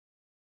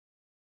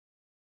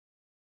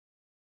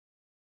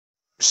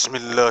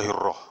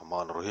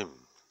Bismillahirrahmanirrahim.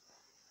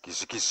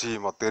 Kisi-kisi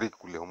materi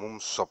kuliah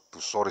umum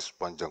Sabtu sore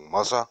sepanjang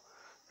masa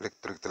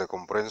elektrik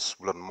teleconference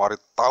bulan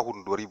Maret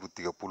tahun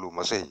 2030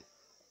 Masehi.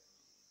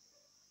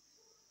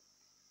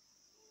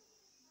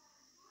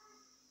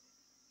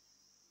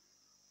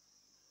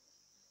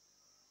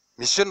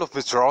 Mission of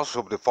materials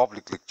of the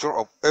public lecture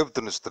of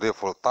evidence today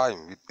for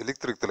time with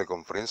electric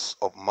teleconference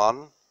of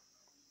March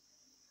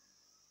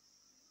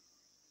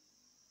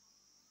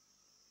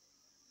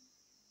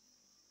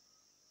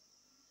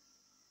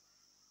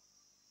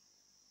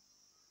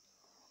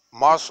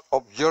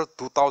of year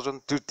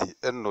 2030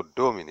 ANNO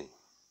DOMINI.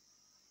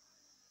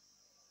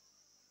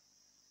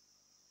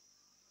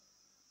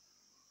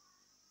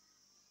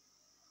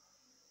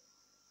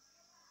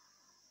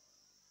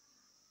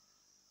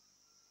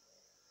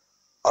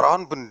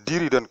 Arahan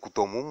Pendiri dan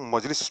Ketua Umum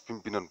Majelis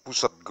Pimpinan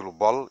Pusat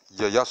Global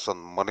Yayasan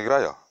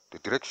Raya,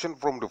 the direction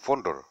from the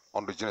founder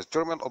on the general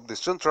chairman of the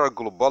Central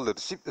Global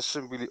Leadership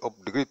Assembly of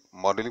the Great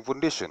Mandailing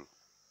Foundation.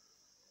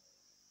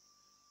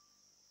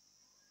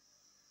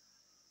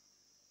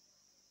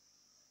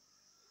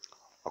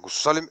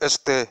 Agussalim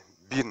ST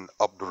bin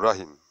Abdur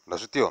Rahim,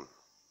 Nasution.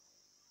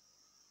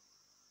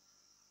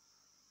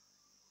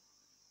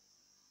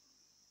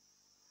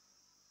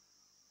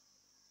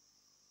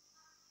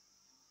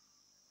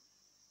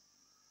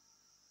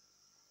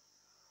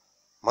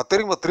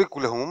 Materi-materi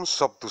kuliah umum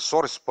Sabtu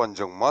sore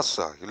sepanjang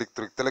masa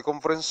elektrik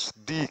teleconference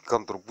di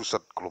Kantor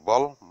Pusat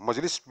Global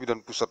Majelis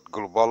Pimpinan Pusat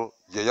Global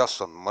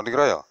Yayasan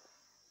Raya.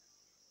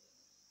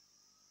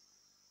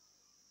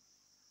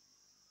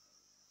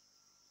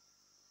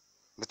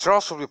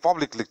 Materials of the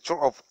public lecture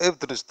of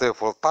evidence day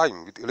for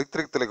time with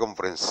electric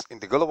teleconference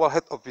in the global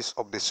head office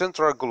of the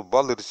Central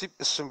Global Leadership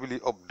Assembly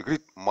of the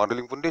Great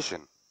Mandailing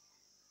Foundation.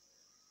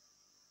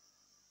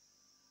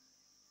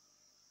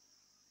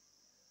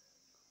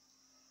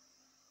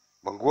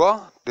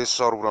 Banggua,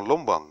 Desa Rubunan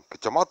Lombang,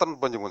 Kecamatan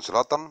Banjarmasin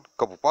Selatan,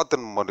 Kabupaten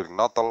Mandailing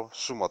Natal,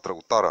 Sumatera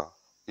Utara,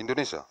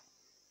 Indonesia.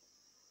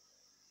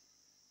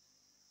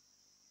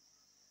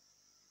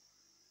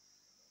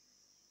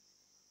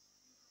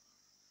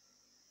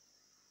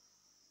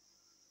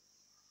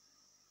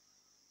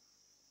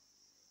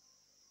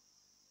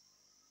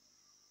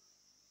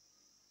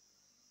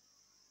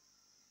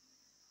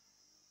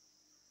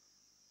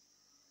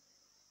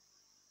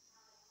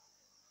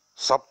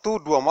 Sabtu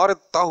 2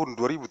 Maret tahun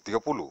 2030,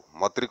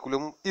 materi kuliah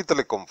umum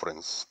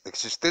e-teleconference,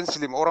 eksistensi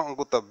 5 orang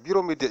anggota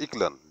Biro Media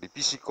Iklan,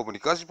 Divisi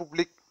Komunikasi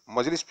Publik,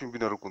 Majelis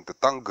Pimpinan Rukun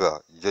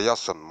Tetangga,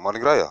 Yayasan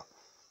Raya.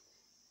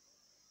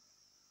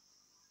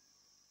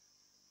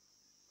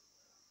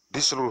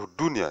 Di seluruh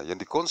dunia yang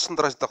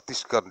dikonsentrasi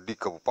taktiskan di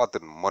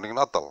Kabupaten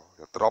Mandailing Natal,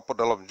 yang terdapat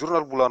dalam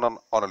jurnal bulanan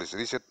analis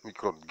riset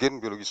mikrogen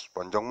biologis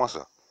sepanjang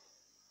masa.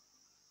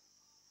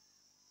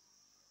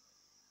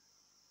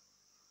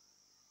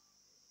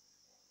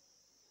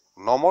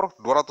 Nomor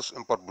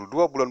 242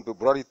 bulan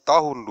Februari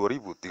tahun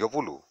 2030,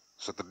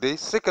 Saturday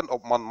 2nd of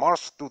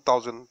March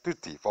 2030,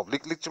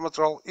 Public Lecture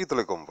Material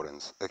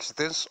e-teleconference,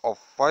 existence of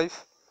 5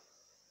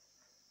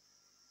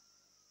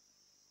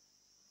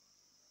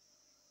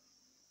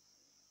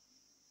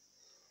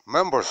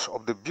 members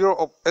of the Bureau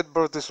of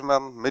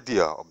Advertisement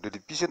Media of the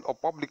Division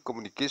of Public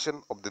Communication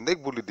of the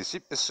Neighborhood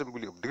Leadership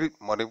Assembly of the Great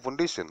Mandailing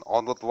Foundation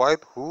on worldwide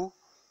who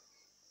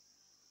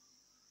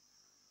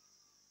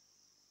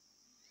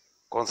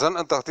concern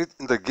and tactic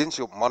intelligence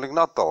of Mandailing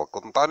Natal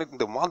contained in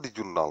the monthly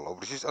journal of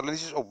research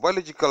analysis of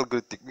biological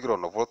genetic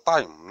micron of all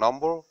time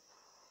number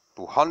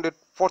 242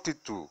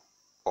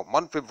 of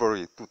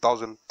February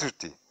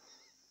 2030.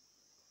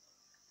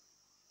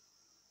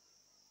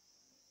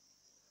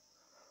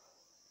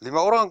 Lima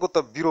orang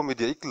anggota Biro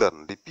Media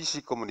Iklan, Divisi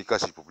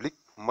Komunikasi Publik,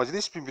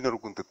 Majelis Pimpinan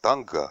Rukun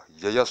Tetangga,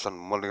 Yayasan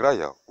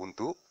Raya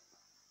untuk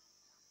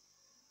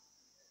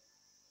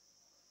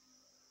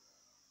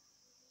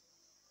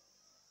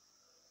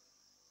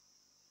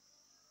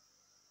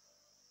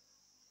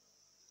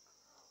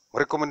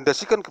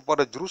merekomendasikan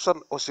kepada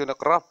jurusan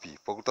Oceanografi,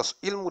 Fakultas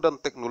Ilmu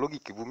dan Teknologi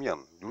Kebumian,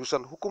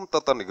 jurusan Hukum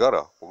Tata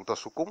Negara, Fakultas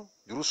Hukum,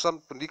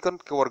 jurusan Pendidikan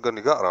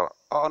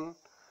Kewarganegaraan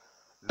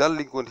dan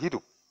Lingkungan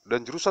Hidup,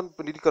 dan jurusan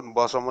Pendidikan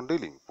Bahasa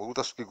Mandailing,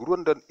 Fakultas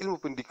Keguruan dan Ilmu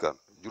Pendidikan,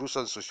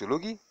 jurusan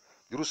Sosiologi,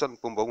 jurusan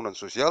Pembangunan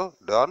Sosial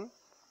dan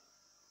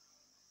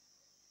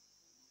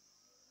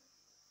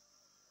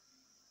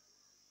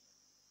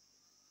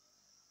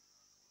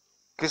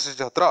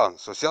Kesejahteraan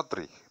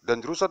Sosiatri,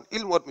 dan jurusan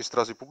Ilmu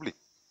Administrasi Publik,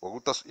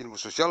 Fakultas Ilmu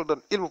Sosial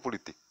dan Ilmu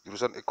Politik,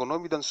 jurusan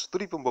Ekonomi dan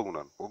Studi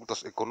Pembangunan,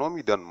 Fakultas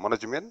Ekonomi dan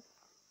Manajemen,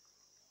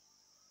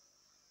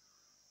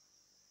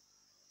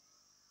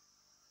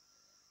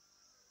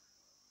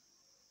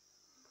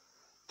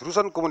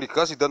 jurusan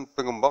Komunikasi dan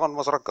Pengembangan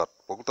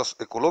Masyarakat, Fakultas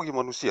Ekologi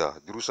Manusia,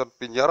 jurusan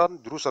Penyiaran,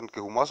 jurusan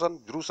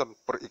Kehumasan, jurusan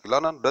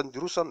Periklanan, dan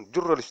jurusan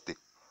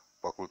Jurnalistik,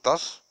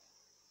 Fakultas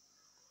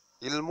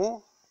Ilmu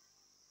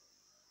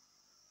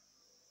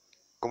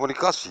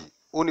Komunikasi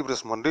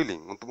Universitas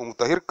Mandailing untuk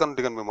memutakhirkan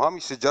dengan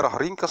memahami sejarah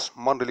ringkas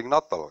Mandailing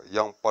Natal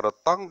yang pada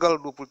tanggal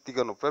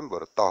 23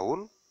 November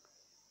tahun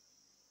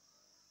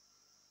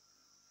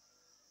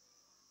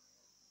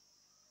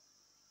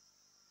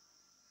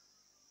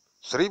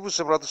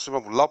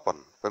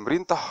 1998,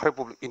 pemerintah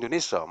Republik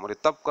Indonesia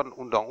menetapkan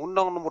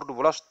Undang-Undang Nomor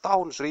 12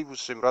 Tahun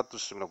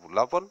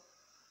 1998,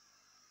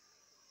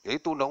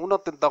 yaitu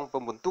Undang-Undang tentang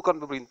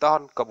Pembentukan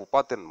Pemerintahan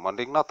Kabupaten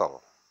Mandailing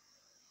Natal.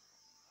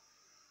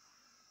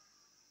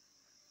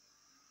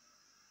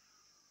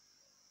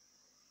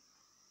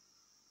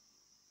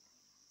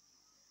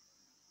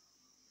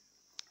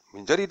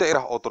 Menjadi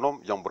daerah otonom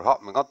yang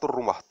berhak mengatur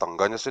rumah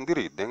tangganya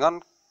sendiri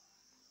dengan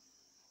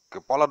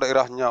kepala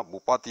daerahnya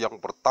bupati yang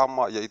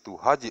pertama, yaitu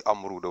Haji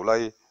Amru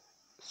Daulay,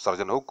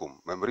 sarjana hukum,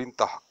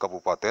 memerintah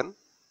kabupaten.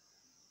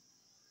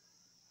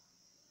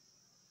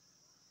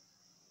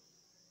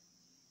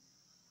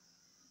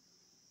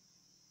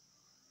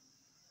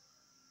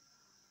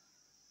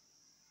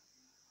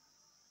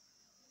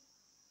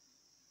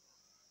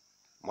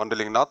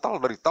 Mandailing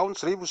Natal dari tahun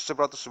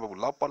 1998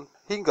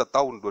 hingga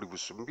tahun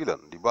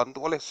 2009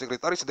 dibantu oleh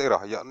sekretaris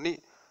daerah, yakni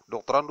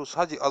Dr. Andus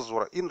Haji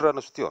Azwar Indra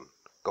Nasution.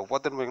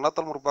 Kabupaten Mandailing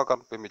Natal merupakan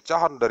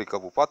pemecahan dari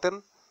Kabupaten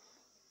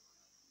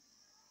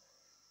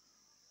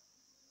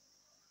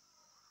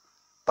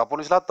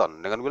Tapanuli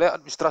Selatan dengan wilayah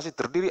administrasi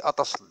terdiri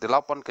atas 8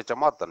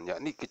 kecamatan,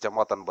 yakni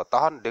Kecamatan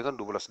Batahan dengan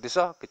 12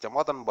 desa,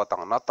 Kecamatan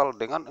Batangan Natal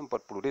dengan 40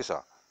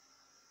 desa.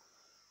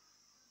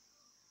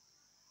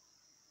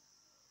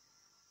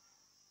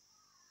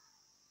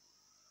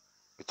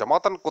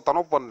 Kecamatan Kota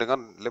Nopan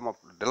dengan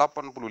 85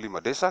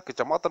 desa,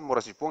 Kecamatan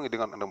Morasipongi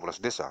dengan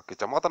 16 desa,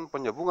 Kecamatan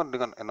Penyambungan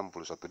dengan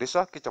 61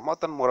 desa,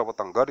 Kecamatan Muara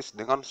Batang Gadis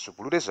dengan 10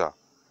 desa,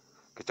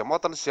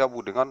 Kecamatan Siabu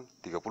dengan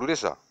 30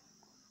 desa.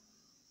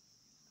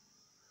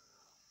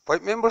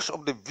 5 members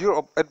of the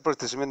Bureau of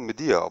Advertisement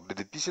Media of the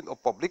Division of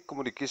Public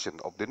Communication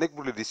of the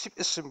Neighborhood Leadership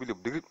Assembly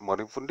of the Great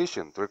Mandailing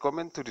Foundation to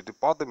recommend to the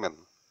Department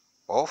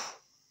of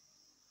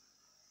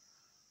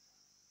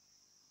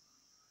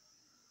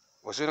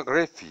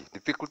Oceanography,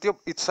 the Faculty of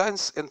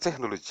Science and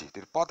Technology,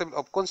 the Department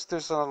of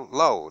Constitutional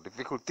Law, the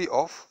Faculty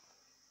of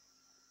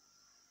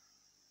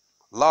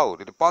Law,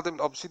 the Department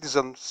of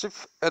Citizenship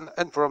and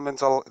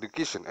Environmental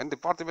Education, and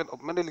Department of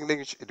Mandailing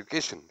Language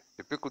Education,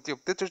 the Faculty of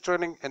Teacher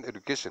Training and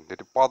Education, the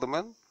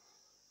Department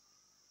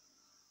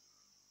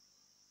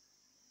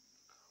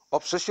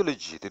of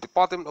Sociology, the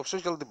Department of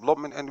Social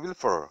Development and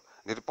Welfare,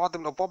 the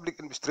Department of Public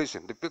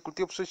Administration, the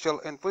Faculty of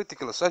Social and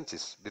Political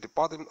Sciences, the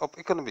Department of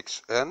Economics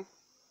and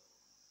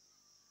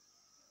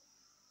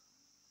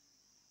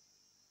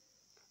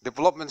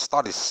Development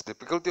Studies, the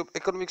Faculty of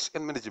Economics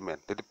and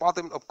Management, the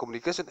Department of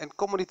Communication and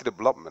Community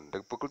Development,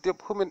 the Faculty of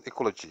Human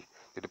Ecology,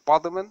 the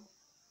Department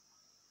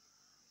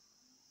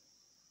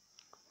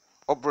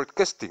of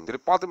Broadcasting, the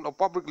Department of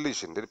Public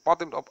Relations, the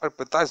Department of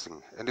Advertising,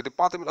 and the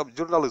Department of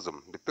Journalism,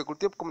 the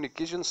Faculty of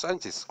Communication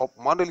Sciences of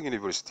Mandailing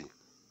University.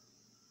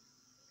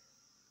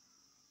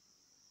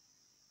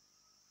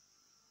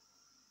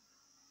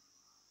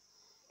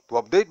 To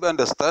update by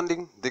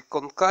understanding the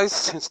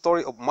concise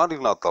history of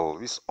Mandailing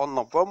Natal, which on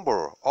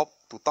November of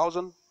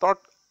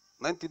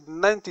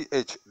 1998,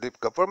 the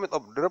government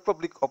of the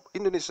Republic of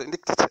Indonesia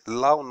enacted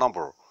law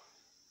number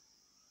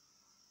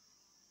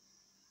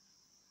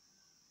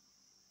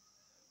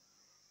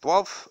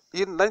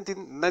 12 in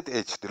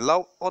 1998. The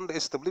law on the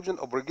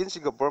establishment of Regency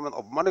government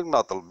of Mandailing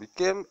Natal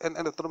became an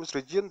autonomous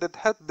region that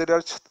had the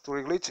right to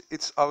regulate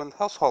its own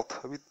household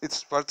with its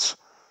parts.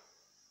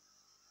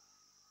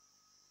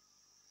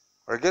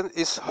 Again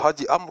is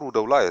Haji Amru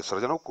Daulay,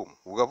 sarjana hukum,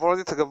 who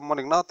governed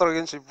Mandailing Natal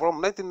Regency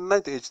from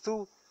 1998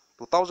 to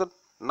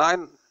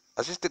 2009,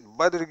 assisted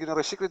by the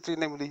regional secretary,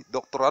 namely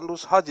Dr.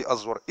 Andus Haji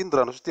Azwar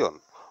Indra Nasution.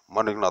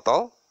 Mandailing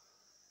Natal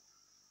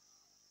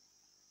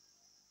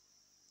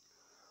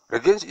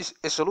Regency is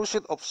a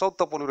solution of South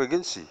Tapanuli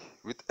Regency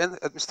with an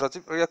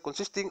administrative area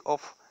consisting of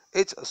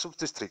 8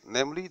 sub-districts,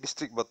 namely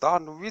District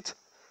Batahan with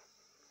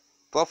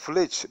 12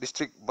 villages,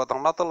 District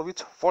Batang Natal with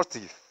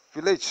 40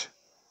 villages,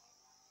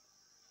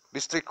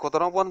 District Kota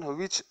Nopan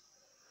with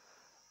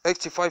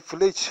 85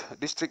 village,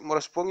 District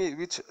Morasipongi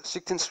with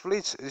 16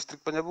 village, District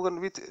Penyambungan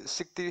with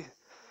 61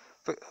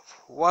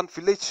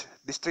 village,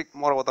 District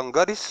Muara Batang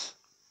Gadis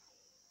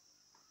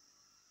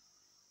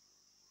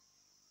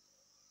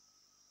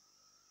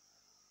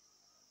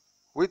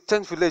with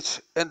 10 village,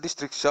 and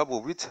District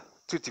Siabu with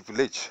 30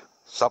 village.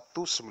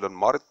 Sabtu 9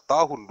 Maret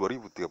tahun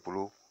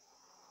 2030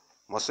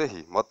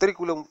 Masehi. Materi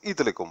kuliah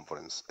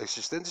Teleconference.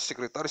 Eksistensi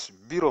Sekretaris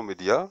Biro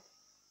Media.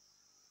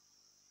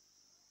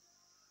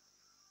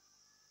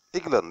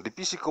 Iklan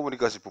Divisi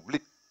Komunikasi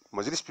Publik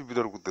Majelis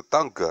Pimpinan Rukun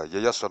Tetangga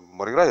Yayasan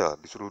Raya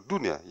di seluruh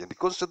dunia yang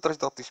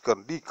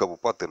dikonsentrasikan di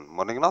Kabupaten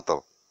Mandailing Natal.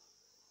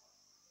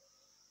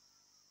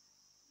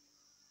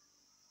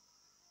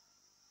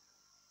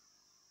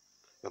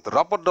 Yang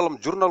terdapat dalam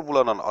Jurnal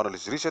Bulanan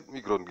Analisis Riset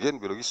Mikrogen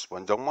Biologis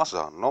Sepanjang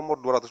Masa nomor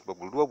 242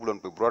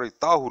 bulan Februari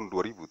tahun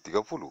 2030.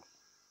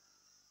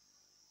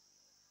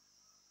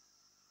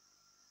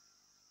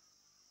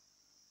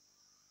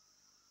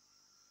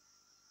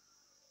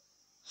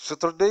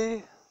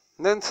 Saturday,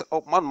 9th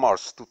of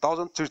March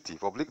 2030,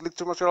 Public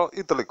Lecture Material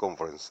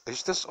Teleconference.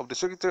 Assistance of the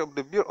Secretary of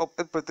the Bureau of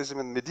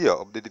Advertisement Media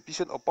of the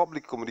Division of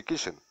Public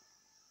Communication.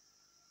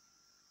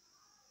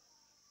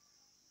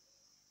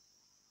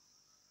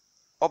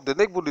 of the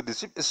neighborhood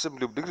leadership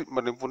assembly of the Great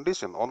Mandailing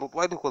Foundation on what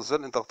wide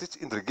concern and tactics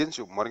intelligence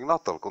of Maring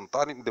Natal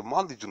contained in the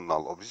monthly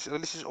journal of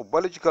analysis of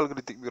biological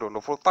genetic mirror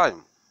of all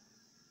time.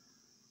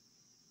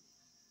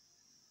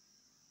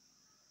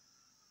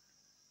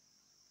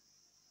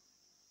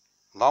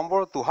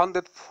 Number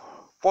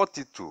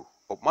 242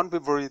 of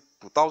February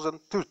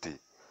 2030.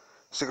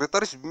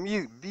 Sekretaris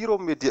Biro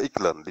Media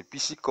Iklan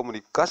Divisi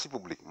Komunikasi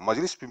Publik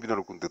Majelis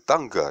Pimpinan Rukun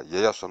Tetangga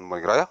Yayasan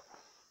Raya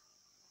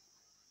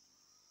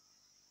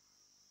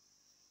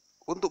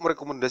untuk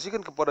merekomendasikan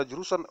kepada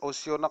jurusan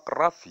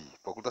Oceanografi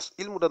Fakultas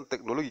Ilmu dan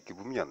Teknologi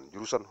Kebumian,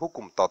 jurusan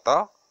Hukum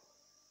Tata,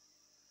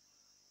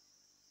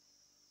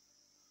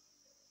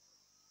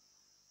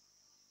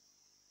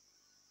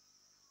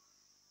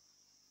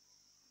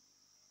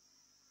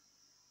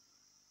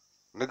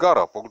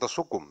 Negara Fakultas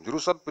Hukum,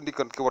 jurusan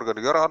Pendidikan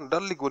Kewarganegaraan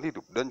dan Lingkungan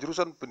Hidup, dan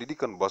jurusan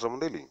Pendidikan Bahasa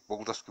Mandailing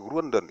Fakultas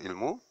Keguruan dan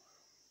Ilmu,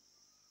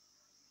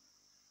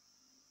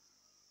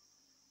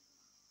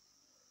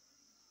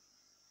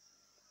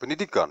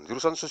 Pendidikan,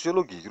 jurusan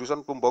Sosiologi,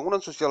 jurusan Pembangunan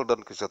Sosial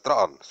dan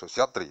Kesejahteraan,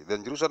 Sosiatri,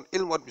 dan jurusan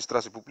Ilmu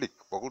Administrasi Publik,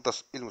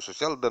 Fakultas Ilmu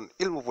Sosial dan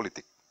Ilmu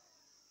Politik.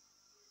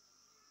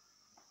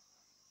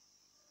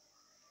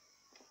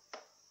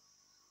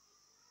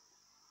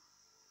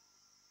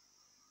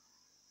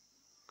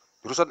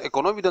 Jurusan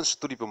Ekonomi dan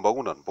Studi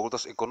Pembangunan,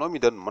 Fakultas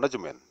Ekonomi dan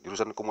Manajemen,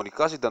 jurusan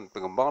Komunikasi dan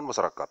Pengembangan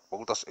Masyarakat,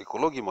 Fakultas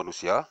Ekologi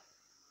Manusia,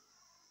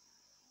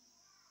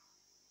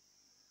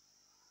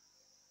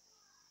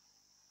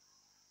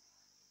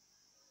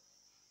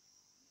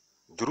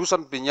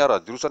 jurusan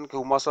Penyiaran, jurusan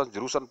Kehumasan,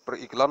 jurusan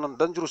Periklanan,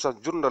 dan jurusan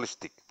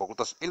Jurnalistik,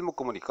 Fakultas Ilmu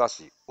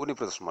Komunikasi,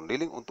 Universitas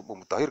Mandailing untuk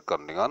memutakhirkan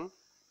dengan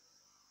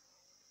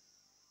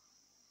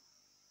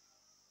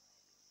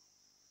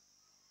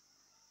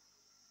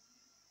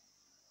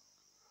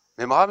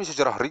memahami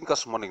sejarah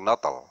ringkas Maring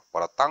Natal.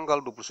 Pada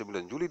tanggal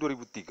 29 Juli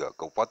 2003,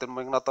 Kabupaten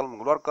Maring Natal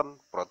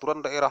mengeluarkan Peraturan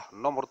Daerah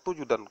Nomor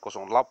 7 dan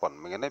 08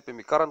 mengenai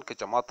pemekaran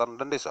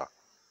kecamatan dan desa.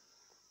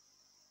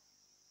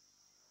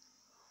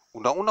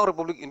 Undang-Undang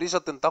Republik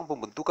Indonesia tentang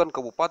pembentukan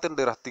Kabupaten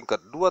Daerah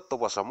Tingkat 2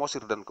 Toba Samosir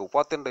dan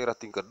Kabupaten Daerah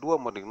Tingkat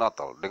 2 Maring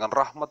Natal dengan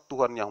rahmat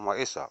Tuhan Yang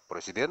Maha Esa,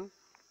 Presiden,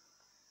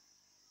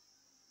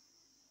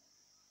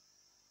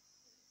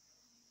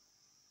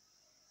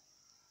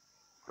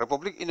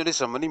 Republik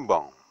Indonesia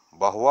menimbang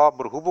bahwa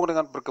berhubung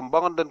dengan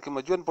perkembangan dan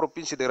kemajuan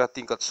Provinsi Daerah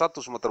Tingkat 1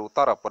 Sumatera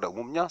Utara pada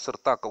umumnya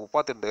serta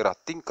Kabupaten Daerah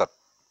Tingkat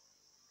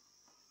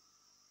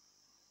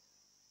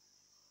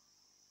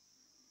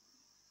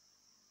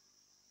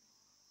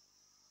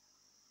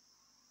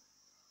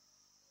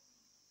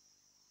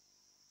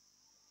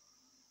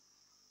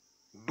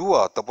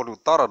Tapoli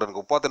Utara dan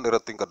Kabupaten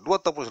Daerah Tingkat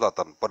 2 Tapoli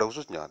Selatan pada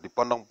khususnya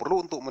dipandang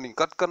perlu untuk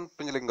meningkatkan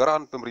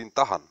penyelenggaraan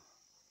pemerintahan,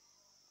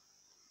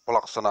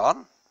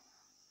 pelaksanaan,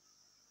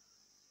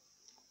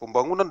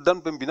 pembangunan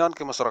dan pembinaan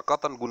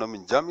kemasyarakatan guna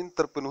menjamin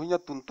terpenuhinya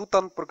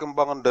tuntutan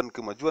perkembangan dan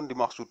kemajuan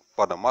dimaksud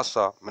pada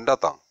masa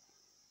mendatang.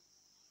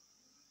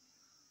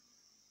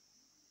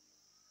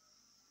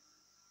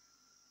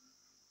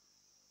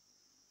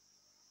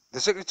 The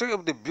Secretary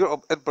of the Bureau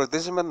of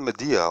Advertisement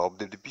Media of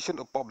the Division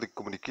of Public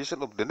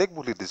Communication of the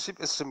Neighborhood Leadership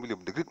Assembly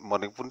of the Great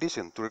Mandailing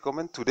Foundation to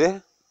recommend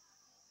today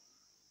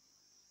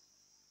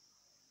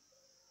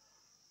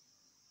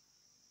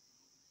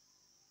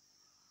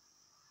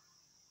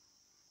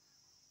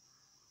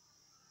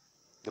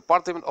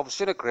Department of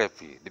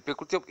Oceanography, the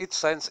Faculty of Earth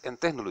Science and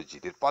Technology,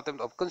 the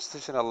Department of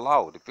Constitutional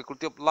Law, the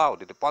Faculty of Law,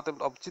 the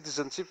Department of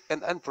Citizenship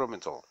and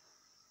Environmental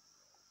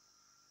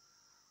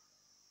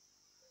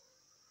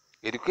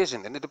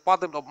Education, and the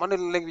Department of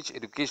Mandailing Language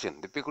Education,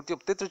 the Faculty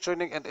of Teacher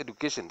Training and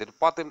Education, the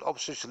Department of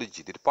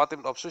Sociology, the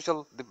Department of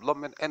Social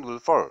Development and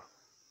Welfare,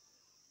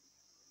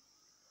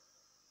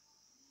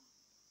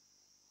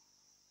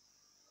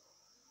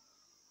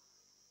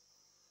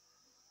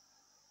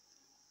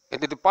 and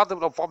the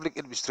Department of Public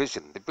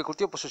Administration, the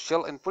Faculty of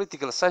Social and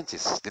Political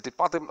Sciences, the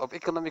Department of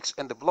Economics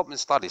and Development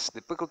Studies, the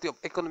Faculty of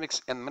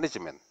Economics and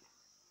Management,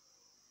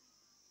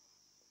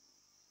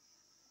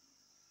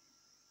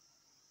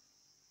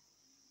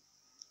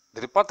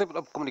 the Department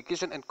of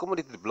Communication and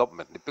Community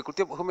Development, the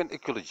Faculty of Human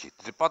Ecology,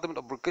 the Department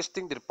of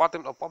Broadcasting, the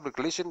Department of Public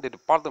Relations, the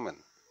Department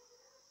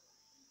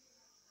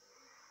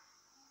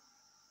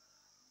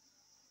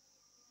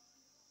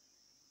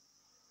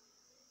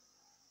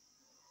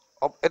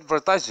of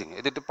Advertising,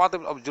 and the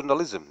Department of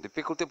Journalism, the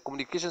Faculty of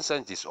Communication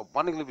Sciences of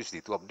Mandailing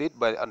University to update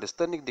by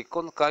understanding the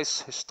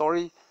concise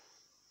history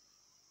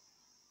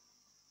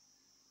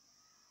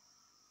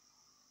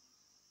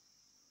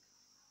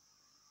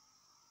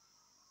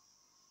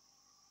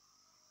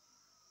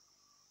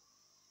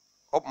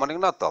of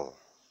Maring Natal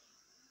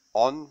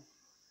on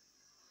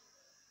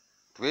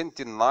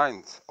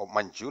 29th of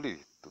July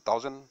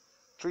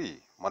 2003.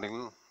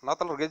 Maring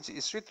Natal Regency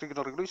issued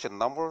Regional Regulation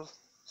Number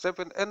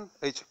 7 and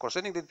 8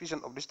 concerning the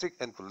division of district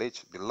and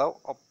village, the law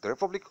of the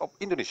Republic of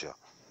Indonesia,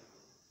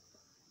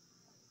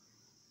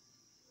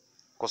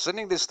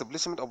 concerning the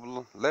establishment of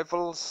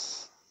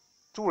levels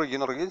 2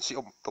 Regional Regency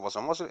of Toba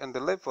Samosir and the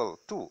level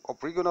 2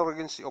 of Regional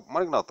Regency of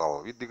Maring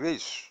Natal with the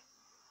grace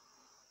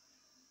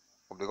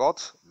of the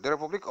Gods, the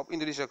Republic of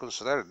Indonesia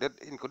considers that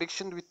in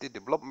connection with the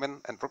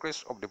development and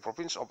progress of the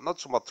province of North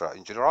Sumatra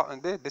in general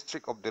and the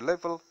district of the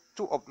level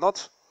 2 of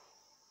North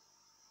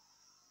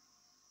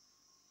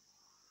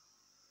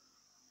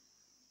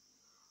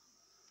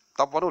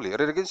Tapanuli, a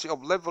regency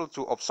of level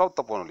 2 of South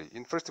Tapanuli,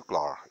 in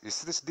particular,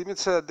 is this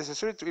deemed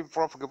necessary to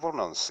improve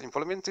governance,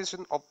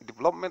 implementation of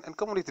development and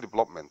community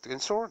development to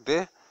ensure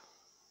the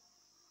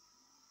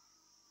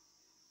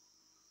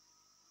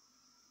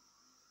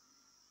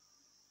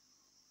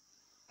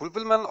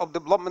fulfillment of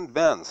development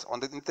bans on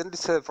the intended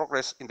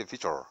progress in the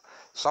future.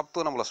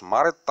 Sabtu 16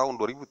 Maret tahun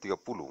 2030,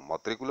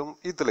 Materi KUM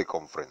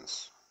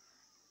Teleconference.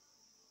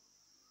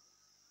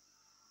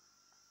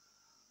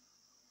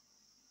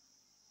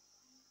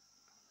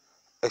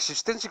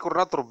 Eksistensi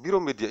Koordinator Biro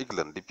Media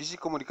Iklan, Divisi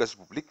Komunikasi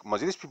Publik,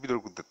 Majelis Pimpinan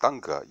Rukun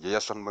Tetangga,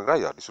 Yayasan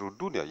Raya di seluruh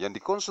dunia yang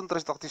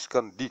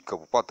dikonsentrasikan di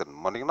Kabupaten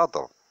Mandailing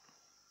Natal.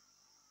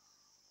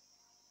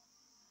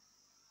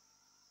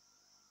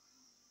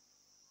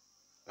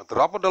 Yang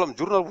terdapat dalam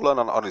Jurnal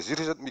Bulanan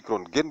Analisis Riset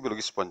Mikron Gen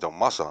Biologi Sepanjang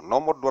Masa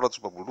nomor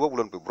 242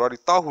 bulan Februari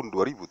tahun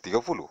 2030.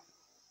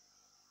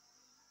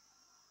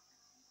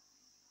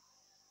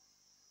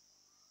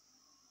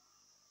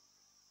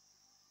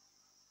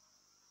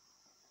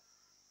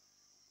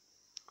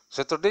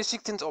 Saturday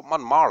 16th of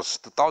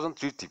March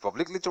 2030,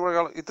 Public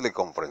Editorial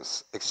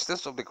Teleconference,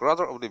 existence of the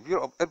Curator of the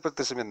Bureau of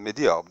Advertisement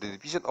Media of the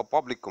Division of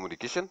Public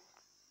Communication,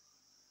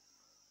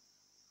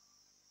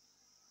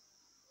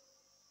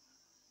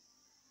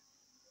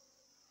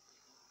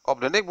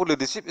 of the Neighborhood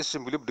Leadership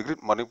Assembly of the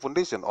Great Mandailing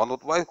Foundation on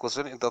what why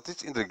concerning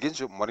entities in the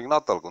region of Mandailing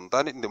Natal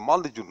contained in the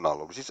Monthly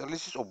Journal of Research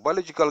Analysis of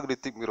Biological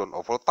Genetic Mirror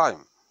of all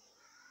time.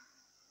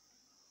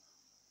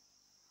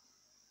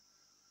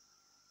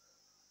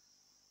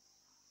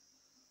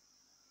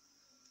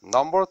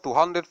 Number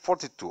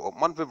 242 of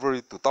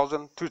February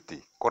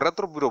 2030,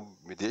 Koordinator Biro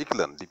Media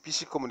Iklan,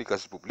 Divisi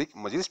Komunikasi Publik,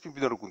 Majelis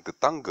Pimpinan Rukun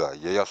Tetangga,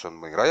 Yayasan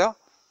Raya,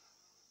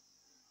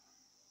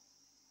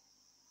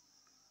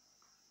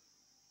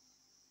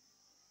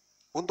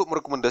 untuk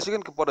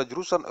merekomendasikan kepada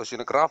jurusan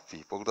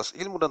Oceanografi, Fakultas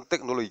Ilmu dan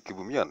Teknologi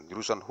Kebumian,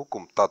 jurusan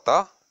Hukum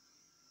Tata,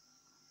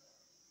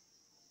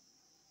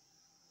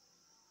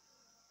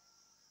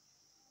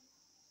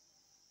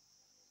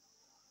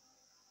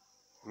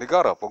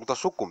 Negara,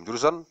 Fakultas Hukum,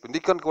 jurusan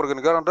Pendidikan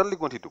Kewarganegaraan dan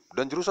Lingkungan Hidup,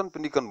 dan jurusan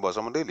Pendidikan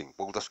Bahasa Mandailing,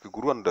 Fakultas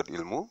Keguruan dan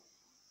Ilmu,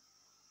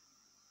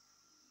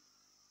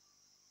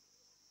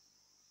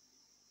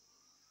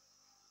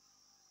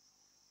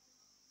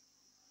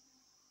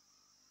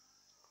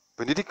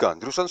 Pendidikan,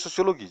 jurusan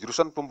Sosiologi,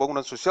 jurusan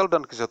Pembangunan Sosial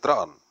dan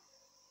Kesejahteraan,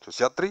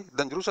 Sosiatri,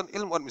 dan jurusan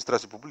Ilmu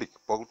Administrasi Publik,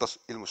 Fakultas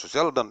Ilmu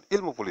Sosial dan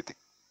Ilmu Politik.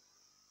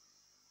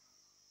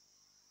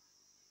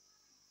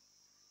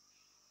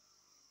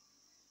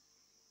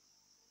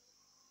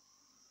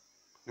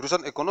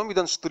 Jurusan Ekonomi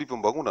dan Studi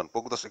Pembangunan,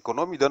 Fakultas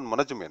Ekonomi dan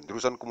Manajemen,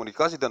 jurusan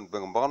Komunikasi dan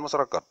Pengembangan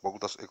Masyarakat,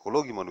 Fakultas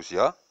Ekologi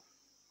Manusia,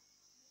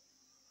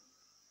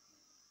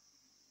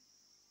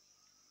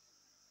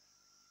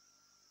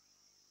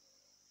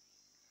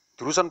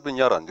 jurusan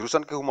Penyiaran,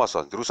 jurusan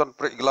Kehumasan, jurusan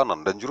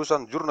Periklanan, dan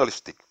jurusan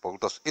Jurnalistik,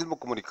 Fakultas Ilmu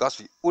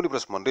Komunikasi,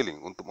 Universitas Mandailing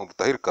untuk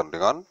memutakhirkan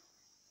dengan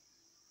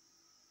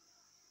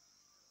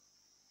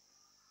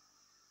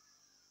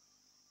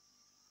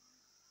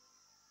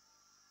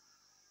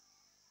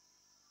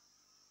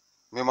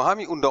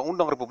memahami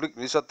Undang-Undang Republik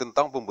Indonesia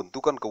tentang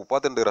pembentukan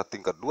Kabupaten Daerah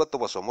Tingkat 2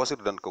 Toba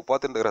Samosir dan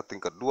Kabupaten Daerah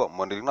Tingkat 2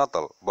 Mandailing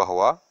Natal,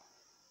 bahwa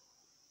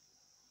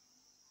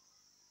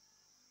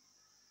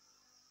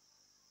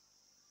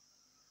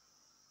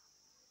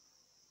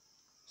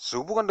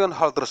sehubungan dengan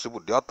hal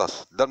tersebut di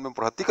atas dan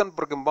memperhatikan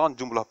perkembangan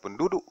jumlah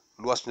penduduk,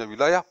 luasnya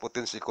wilayah,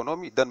 potensi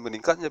ekonomi, dan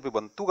meningkatnya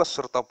beban tugas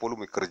serta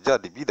volume kerja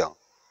di bidang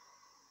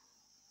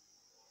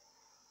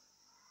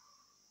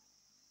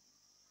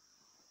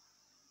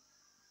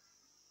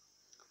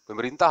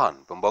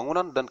pemerintahan,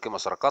 pembangunan, dan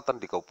kemasyarakatan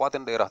di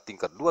Kabupaten Daerah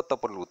Tingkat 2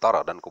 Tapanuli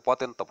Utara dan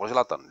Kabupaten Tapanuli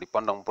Selatan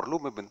dipandang perlu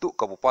membentuk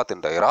Kabupaten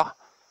Daerah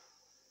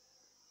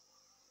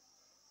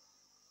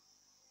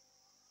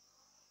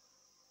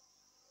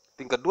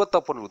Tingkat 2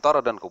 Tapanuli Utara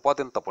dan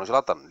Kabupaten Tapanuli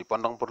Selatan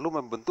dipandang perlu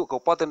membentuk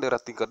Kabupaten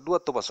Daerah Tingkat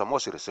 2 Toba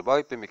Samosir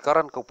sebagai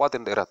pemekaran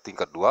Kabupaten Daerah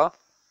Tingkat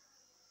 2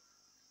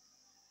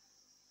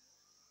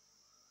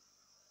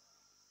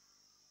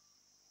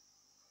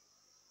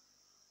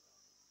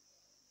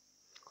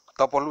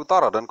 Tapanuli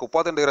Utara dan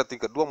Kabupaten Daerah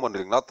Tingkat 2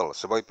 Mandailing Natal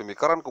sebagai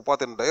pemekaran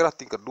Kabupaten Daerah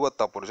Tingkat 2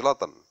 Tapanuli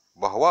Selatan,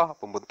 bahwa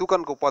pembentukan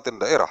Kabupaten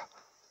Daerah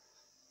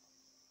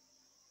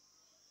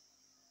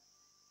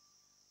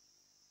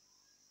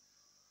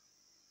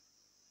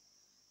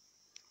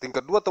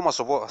Tingkat 2 Toba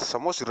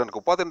Samosir dan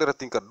Kabupaten Daerah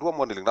Tingkat 2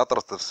 Mandailing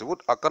Natal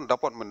tersebut akan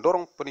dapat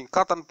mendorong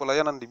peningkatan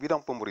pelayanan di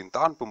bidang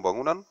pemerintahan,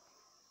 pembangunan,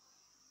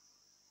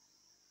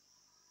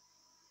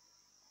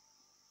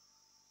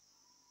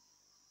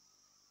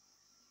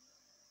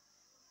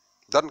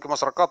 dan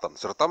kemasyarakatan,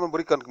 serta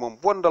memberikan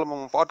kemampuan dalam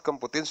memanfaatkan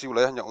potensi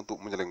wilayahnya untuk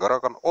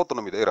menyelenggarakan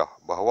otonomi daerah,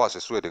 bahwa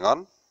sesuai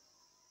dengan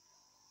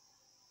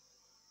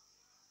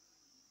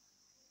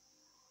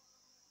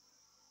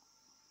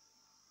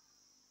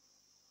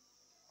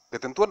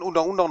Ketentuan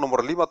Undang-Undang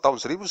Nomor 5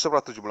 Tahun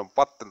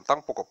 1974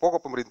 tentang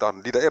pokok-pokok pemerintahan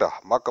di daerah,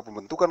 maka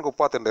pembentukan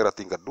Kabupaten Daerah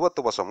Tingkat 2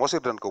 Toba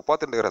Samosir dan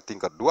Kabupaten Daerah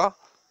Tingkat 2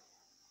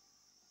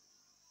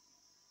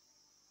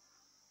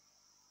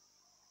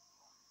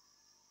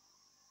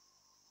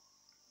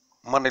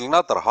 Mandailing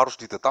Natar harus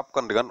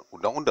ditetapkan dengan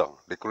undang-undang.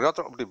 The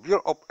Creator of the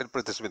Bureau of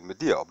Advertisement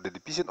Media of the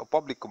Division of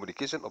Public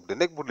Communication of the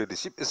Neighborhood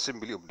Leadership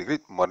Assembly of the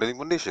Great Mandailing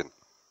Foundation.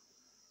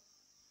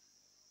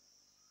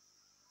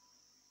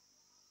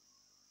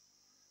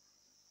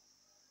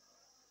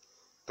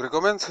 To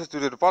recommend to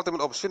the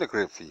Department of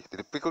Scenography,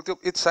 the Faculty of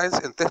Art Science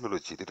and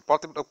Technology, the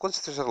Department of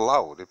Constitutional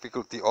Law, the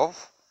Faculty of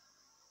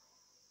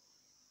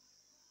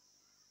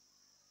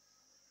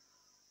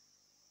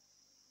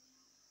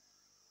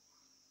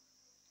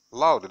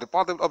Law, the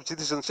Department of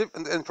Citizenship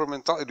and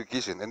Environmental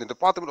Education, and the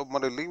Department of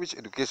Mandailing Language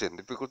Education,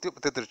 the Faculty of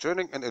Theater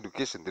Training and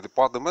Education, the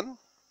Department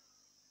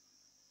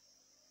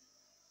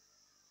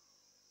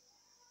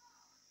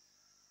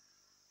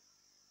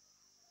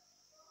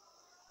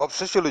of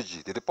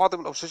Sociology, the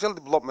Department of Social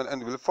Development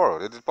and Welfare,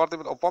 the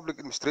Department of Public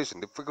Administration,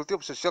 the Faculty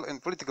of Social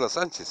and Political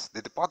Sciences,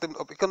 the Department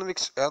of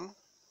Economics and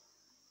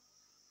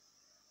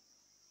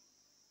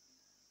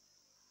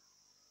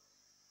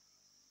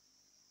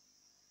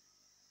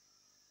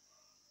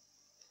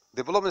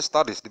Development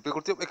Studies, the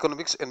Faculty of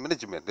Economics and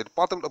Management, the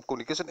Department of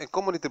Communication and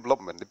Community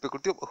Development, the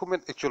Faculty of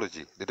Human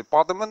Ecology, the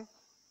Department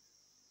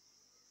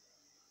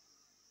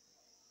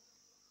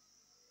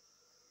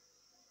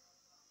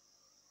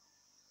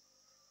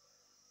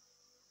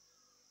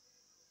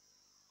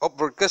of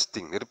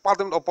Broadcasting, the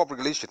Department of Public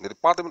Relations, the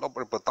Department of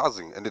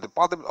Advertising, and the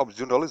Department of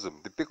Journalism,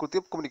 the Faculty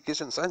of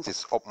Communication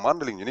Sciences of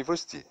Mandailing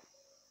University.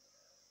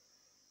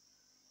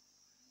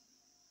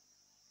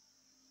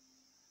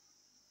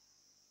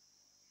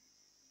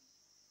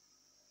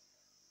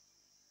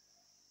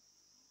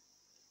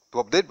 To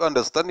update by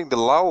understanding the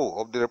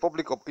law of the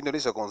Republic of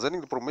Indonesia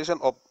concerning the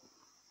formation of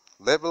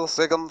Level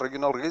 2nd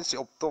Regional Regency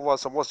of Toba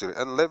Samosir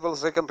and Level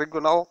 2nd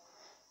Regional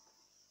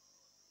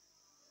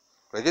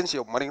Regency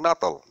of Mandailing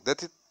Natal,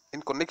 that is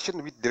in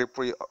connection with the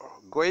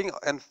going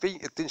and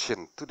paying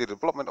attention to the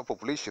development of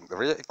population,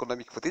 area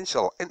economic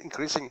potential, and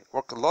increasing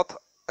workload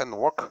and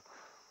work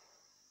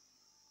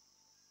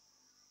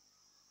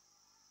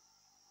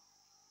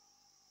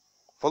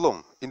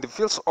volume in the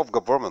fields of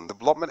government,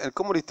 development, and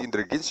community in the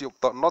Regency of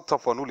North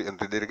Tapanuli and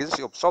the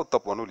Regency of South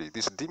Tapanuli.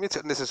 This deemed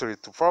it necessary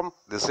to form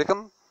the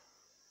second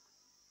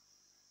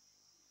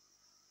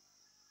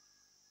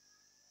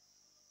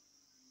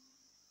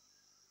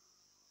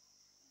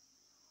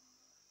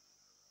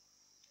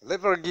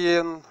level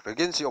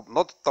Regency of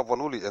North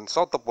Tapanuli and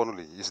South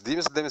Tapanuli is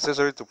deemed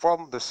necessary to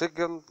form the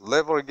second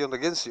level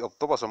Regency of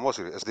Toba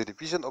Samosir as the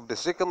division of the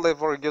second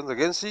level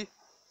Regency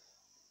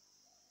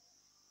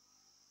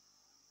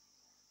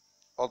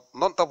of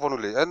North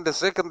Tapanuli and the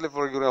second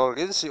level regional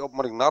regency of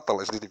Mandailing Natal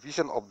as the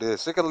division of the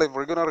second level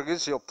regional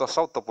regency of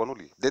South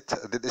Tapanuli. That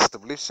the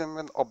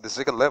establishment of the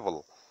second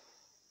level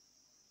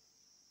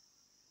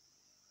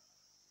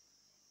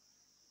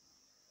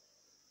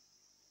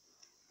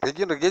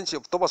regional regency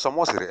of Toba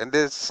Samosir and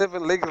the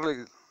seven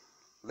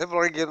level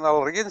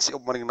regional regency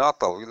of Mandailing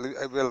Natal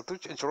will to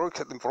ensure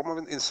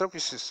improvement in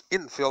services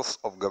in fields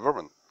of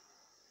government.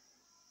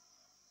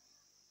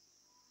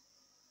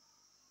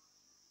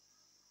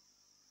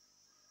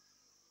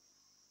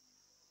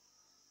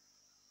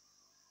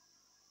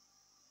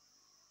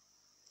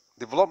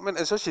 Development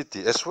and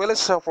society, as well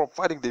as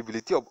providing the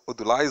ability of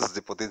utilize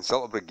the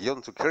potential of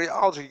region to carry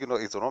out regional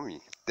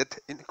autonomy, that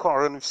in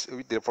accordance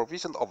with the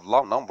provision of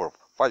Law Number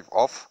 5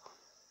 of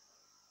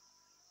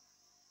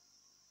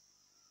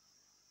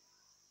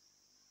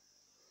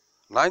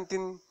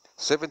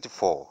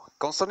 1974,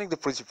 concerning the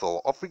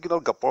principle of regional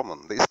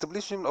government, the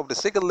establishment of the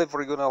second level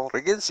regional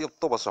regency of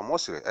Toba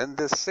Samosir and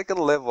the second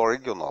level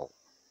regional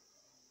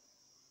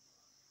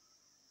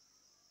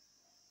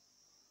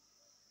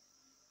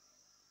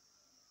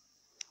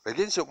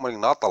Regency of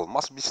Mandailing Natal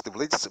must be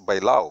established by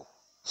law.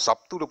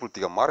 Sabtu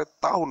 23 Maret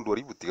tahun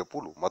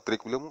 2030, materi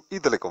kuliah umum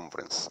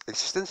Teleconference,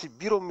 eksistensi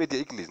Biro Media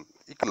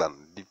Iklan,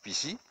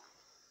 Divisi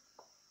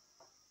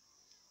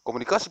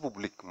Komunikasi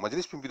Publik,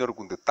 Majelis Pimpinan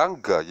Rukun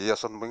Tetangga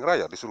Yayasan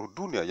Raya di seluruh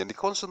dunia yang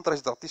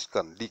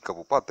dikonsentrasikan di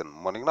Kabupaten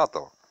Mandailing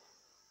Natal.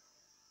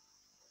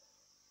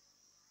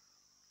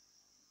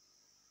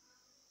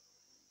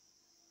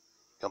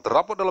 Yang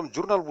terdapat dalam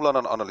Jurnal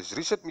Bulanan Analisis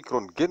Riset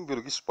Mikron Gen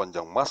Biologi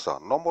Sepanjang Masa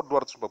nomor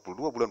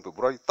 242 bulan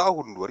Februari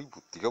tahun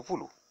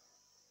 2030.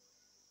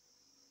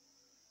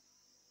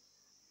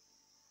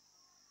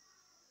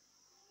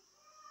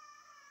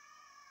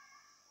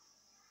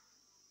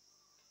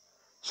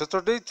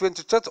 Saturday,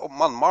 23rd of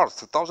March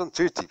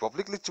 2030,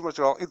 publicly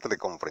commercial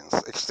teleconference,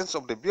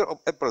 extension of the Bureau of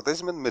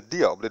Advertisement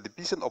Media of the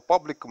Division of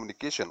Public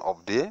Communication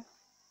of the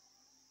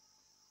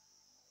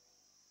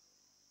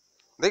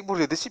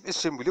Neighborhood Leadership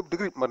Assembly of the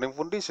Great Mandailing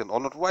Foundation,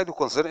 honored wide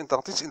concern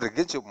interactions in the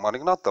Regency of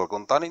Mandailing Natal,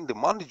 containing the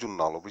Mandi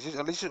Journal of Research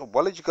Analysis of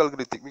Biological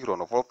Genetic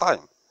Micron of all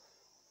time.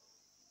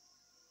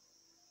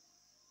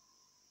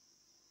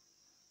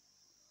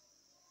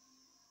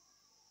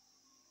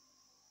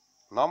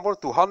 Number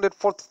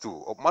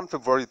 242 of month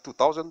February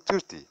 2030,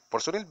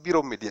 personil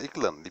Biro Media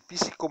Iklan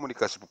Divisi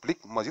Komunikasi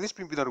Publik Majelis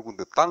Pimpinan Rukun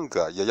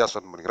Tetangga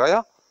Yayasan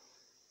Raya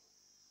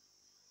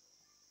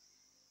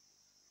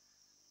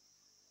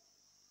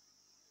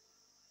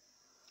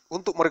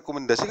untuk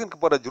merekomendasikan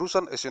kepada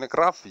jurusan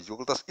Oceanografi,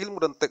 Fakultas Ilmu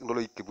dan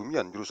Teknologi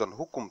Kebumian, jurusan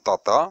Hukum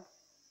Tata,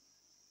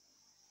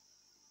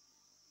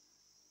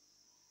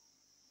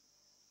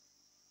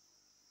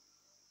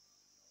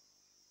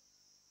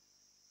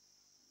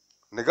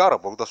 Negara,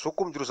 Fakultas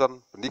Hukum,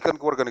 jurusan Pendidikan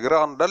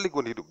Kewarganegaraan dan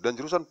Lingkungan Hidup, dan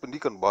jurusan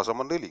Pendidikan Bahasa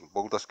Mandailing,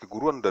 Fakultas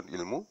Keguruan dan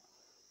Ilmu,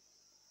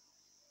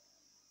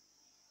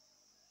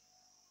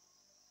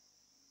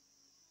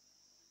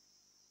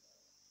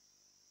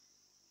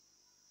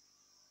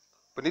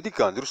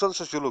 Pendidikan, jurusan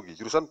Sosiologi,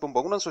 jurusan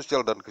Pembangunan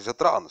Sosial dan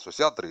Kesejahteraan,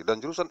 Sosiatri, dan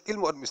jurusan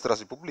Ilmu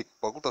Administrasi Publik,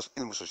 Fakultas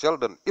Ilmu Sosial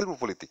dan Ilmu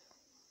Politik.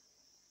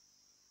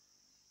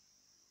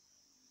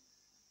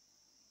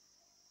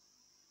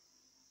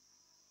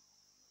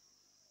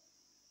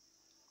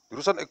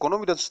 Jurusan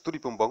Ekonomi dan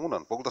Studi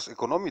Pembangunan, Fakultas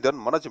Ekonomi dan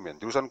Manajemen,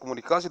 jurusan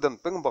Komunikasi dan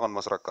Pengembangan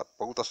Masyarakat,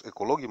 Fakultas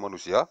Ekologi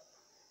Manusia,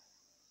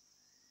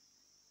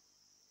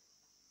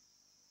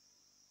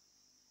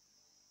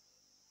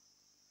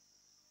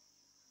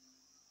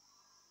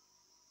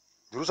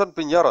 jurusan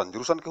Penyiaran,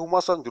 jurusan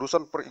Kehumasan,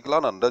 jurusan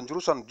Periklanan, dan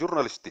jurusan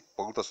Jurnalistik,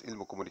 Fakultas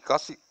Ilmu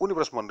Komunikasi,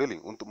 Universitas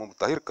Mandailing untuk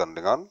memutakhirkan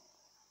dengan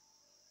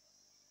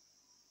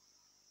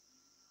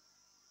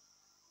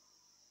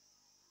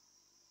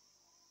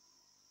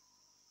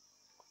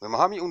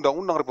memahami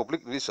Undang-Undang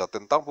Republik Indonesia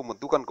tentang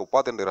pembentukan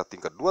Kabupaten Daerah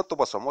Tingkat 2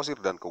 Toba Samosir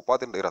dan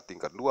Kabupaten Daerah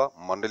Tingkat 2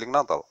 Mandailing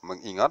Natal,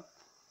 mengingat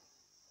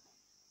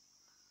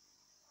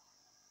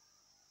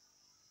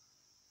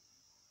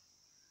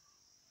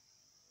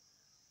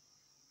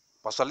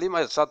Pasal 5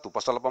 ayat 1,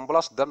 Pasal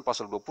 18 dan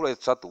Pasal 20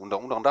 ayat 1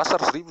 Undang-Undang Dasar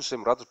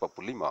 1945,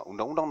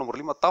 Undang-Undang Nomor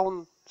 5 Tahun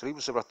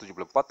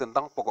 1974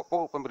 tentang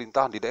pokok-pokok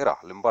pemerintahan di daerah,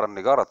 Lembaran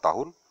Negara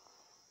Tahun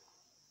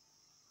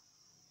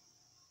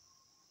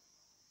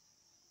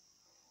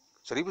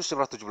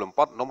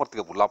 1974 Nomor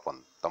 38,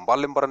 tambahan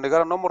Lembaran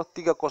Negara Nomor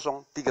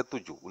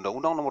 3037,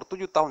 Undang-Undang Nomor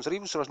 7 Tahun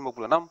 1956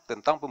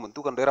 tentang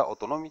pembentukan daerah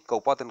otonomi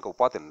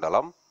kabupaten-kabupaten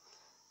dalam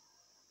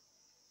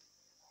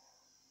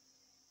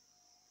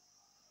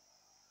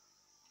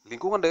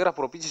lingkungan daerah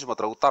Provinsi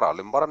Sumatera Utara,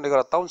 Lembaran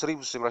Negara tahun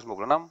 1956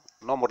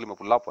 Nomor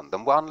 58,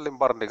 tambahan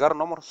Lembaran Negara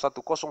Nomor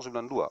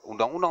 1092,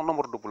 Undang-Undang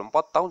Nomor 24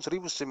 Tahun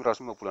 1956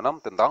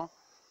 tentang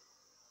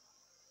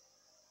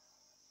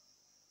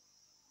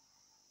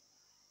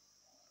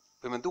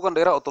pembentukan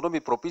daerah otonomi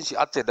Provinsi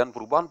Aceh dan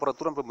perubahan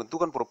peraturan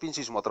pembentukan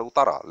Provinsi Sumatera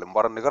Utara,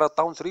 Lembaran Negara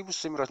tahun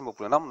 1956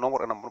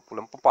 Nomor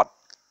 64,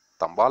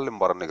 tambahan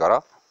Lembaran Negara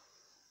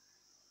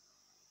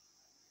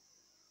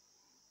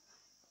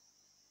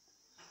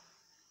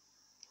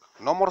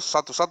Nomor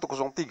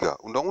 1103,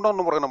 Undang-Undang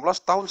Nomor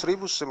 16 Tahun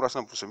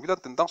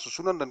 1969 tentang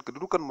susunan dan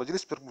kedudukan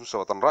Majelis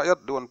Permusyawaratan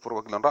Rakyat, Dewan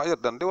Perwakilan Rakyat,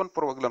 dan Dewan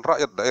Perwakilan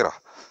Rakyat Daerah.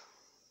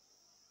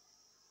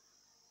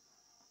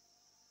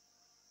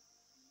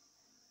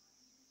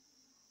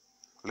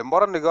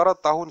 Lembaran Negara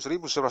tahun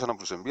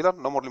 1969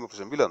 Nomor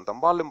 59,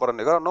 tambahan Lembaran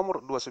Negara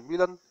Nomor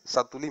 2915,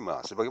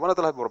 sebagaimana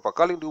telah beberapa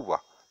kali diubah,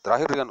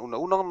 terakhir dengan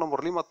Undang-Undang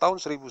Nomor 5 Tahun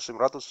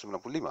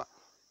 1995.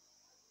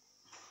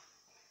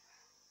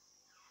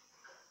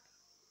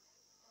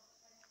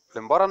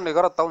 Lembaran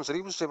Negara tahun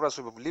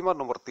 1995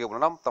 Nomor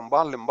 36,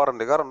 tambahan Lembaran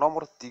Negara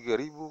Nomor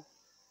 3600,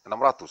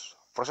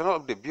 Personnel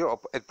of the Bureau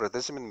of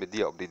Advertisement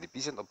Media of the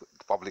Division of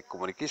Public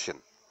Communication.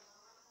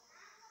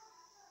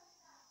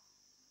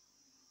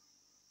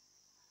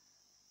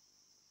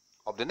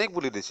 Of the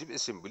Naval Leadership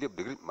Assembly of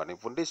the Great Money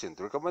Foundation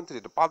to recommend to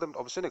the Department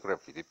of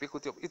Oceanography, the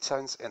Faculty of Earth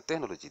Science and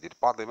Technology, the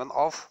Department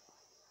of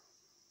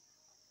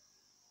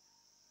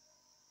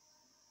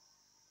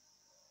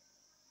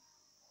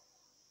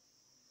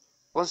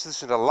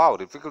Constitutional Law,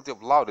 the Faculty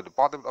of Law, the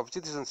Department of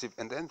Citizenship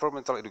and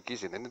Environmental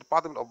Education, and the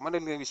Department of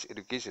Mandarin Language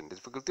Education, the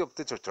Faculty of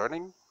Teacher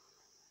Training,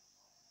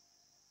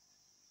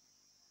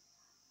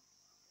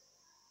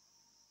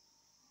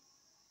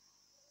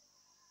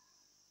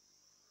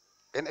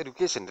 and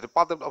Education, the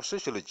Department of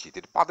Sociology,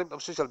 the Department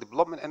of Social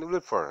Development and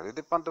Welfare, the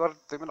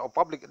Department of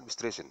Public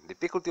Administration, the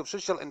Faculty of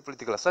Social and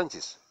Political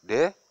Sciences,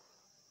 the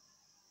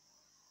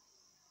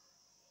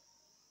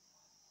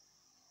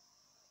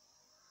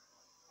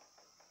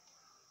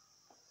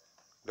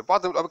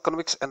Department of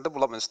Economics and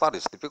Development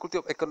Studies, the Faculty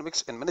of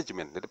Economics and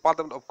Management, the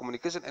Department of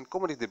Communication and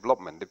Community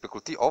Development, the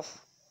Faculty of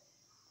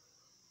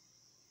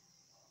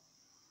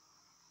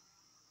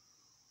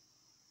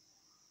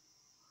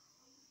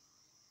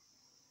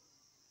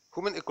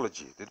Human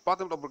Ecology, the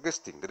Department of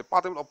Broadcasting, the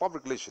Department of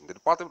Public Relations, the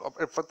Department of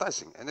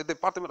Advertising, and the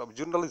Department of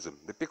Journalism,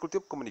 the Faculty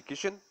of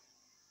Communication,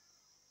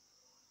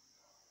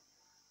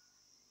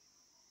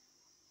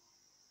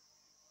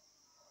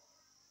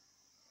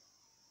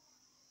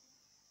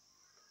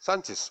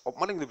 Sciences of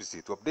Mandailing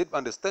University to update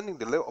understanding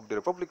the law of the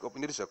Republic of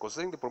Indonesia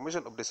concerning the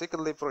formation of the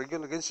second level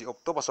regional agency of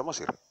Toba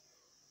Samosir.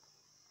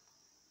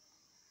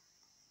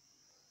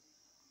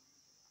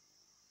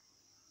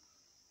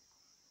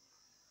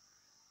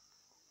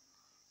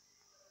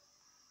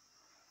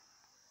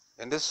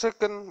 And the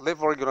second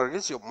level regional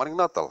agency of Maning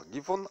Natal,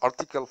 given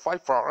Article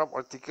 5, paragraph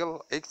Article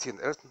 18,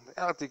 and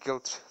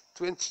Article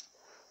 20,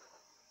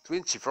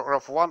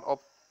 paragraph 1 of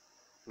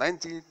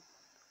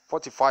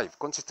 1945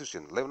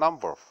 Constitution, level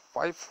number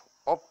 5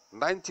 of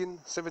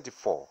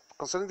 1974,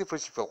 concerning the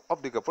principle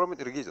of the government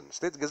irrigation,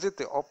 State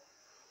Gazette of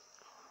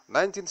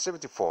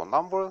 1974,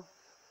 number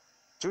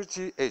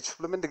 38,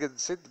 supplement the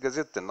State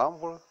Gazette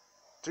number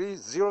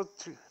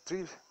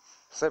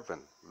 3037,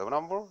 level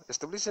number,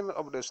 establishment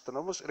of the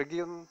autonomous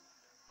region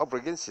of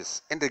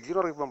regencies and the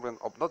regional government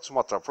of North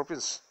Sumatra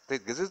Province,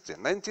 State Gazette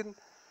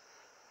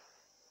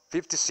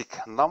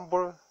 1956,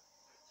 number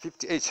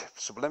 58,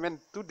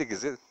 supplement to the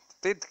Gazette,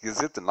 State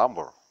Gazette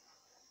number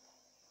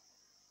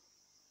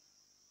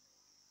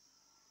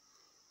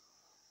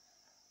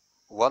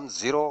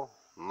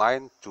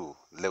 1092,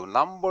 law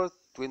number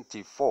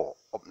 24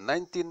 of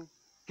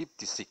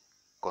 1956,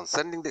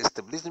 concerning the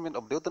establishment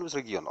of the autonomous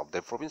region of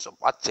the province of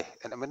Aceh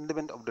and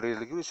amendment of the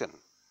regulation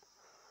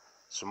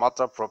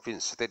Sumatra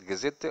Province, State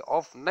Gazette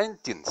of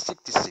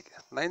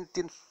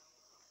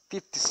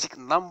 1956,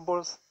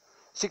 number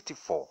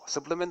 64,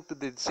 supplement to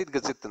the State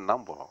Gazette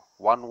number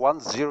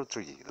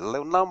 1103,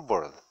 law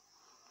number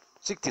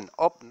 16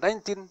 of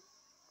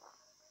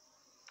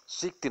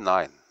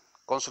 1969,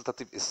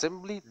 Consultative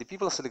Assembly, the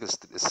People's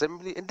Legislative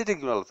Assembly, and the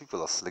Regional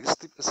People's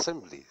Legislative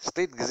Assembly,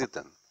 State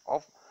Gazette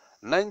of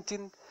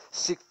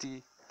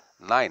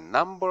 1969,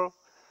 number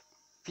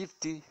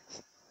 59,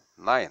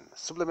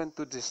 supplement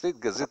to the State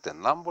Gazette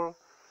number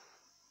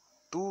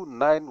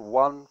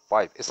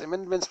 2915, as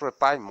amendments for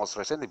time most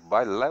recently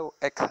by Law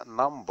Act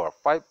number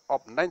 5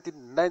 of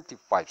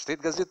 1995,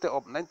 State Gazette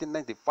of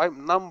 1995,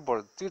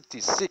 number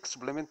 36,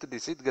 supplement to the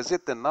State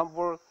Gazette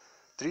number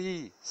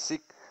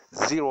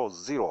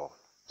 3600,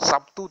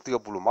 Sabtu 30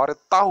 Maret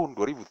tahun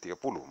 2030,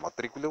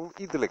 materi kuliah umum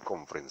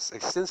Teleconference,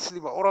 eksistensi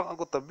 5 orang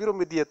anggota Biro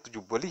Media 7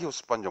 baliho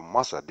sepanjang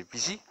masa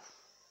divisi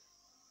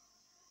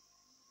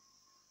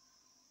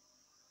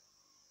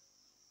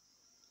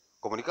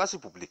komunikasi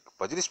publik,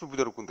 Majelis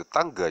Pimpinan Rukun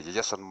Tetangga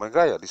Yayasan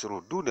Raya di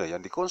seluruh dunia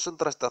yang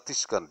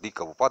dikonsentrasikan di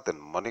Kabupaten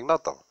Maning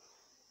Natal.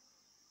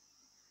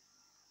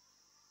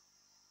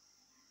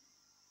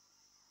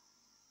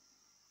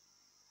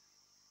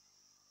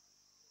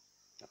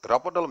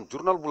 Terdapat dalam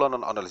Jurnal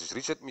Bulanan Analisis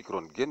Riset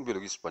Mikron Gen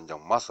Biologi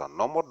Sepanjang Masa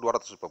nomor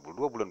 242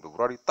 bulan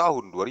Februari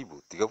tahun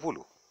 2030.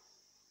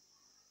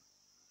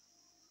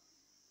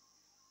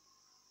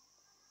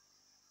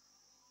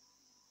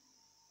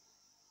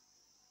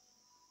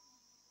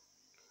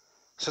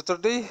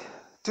 Saturday,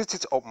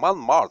 30th of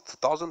March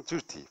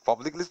 2030,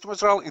 Public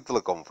Legislature in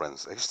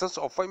Teleconference, existence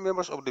of 5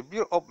 members of the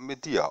Bureau of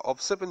Media of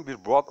 7 Bureau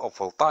Board of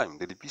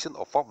Full-Time, the Division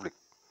of Public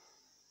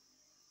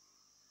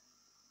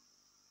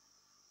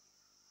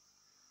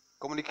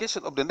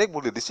Communication of the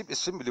National Leadership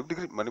Assembly of the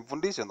Great Maning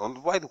Foundation on the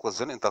wide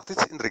question and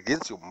tactics in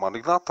regency of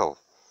Maning Natal.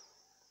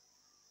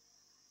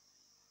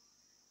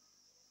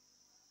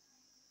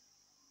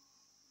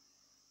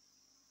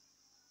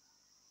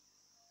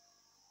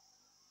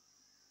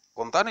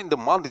 Contained in the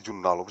Monday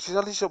Journal of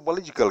Sociology of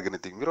Biological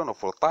Genetic Mirror of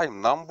Full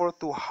Time number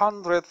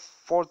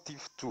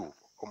 242 of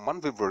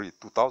February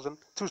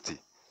 2030.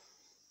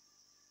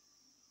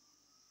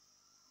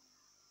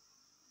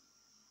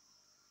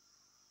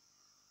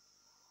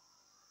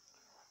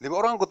 Lima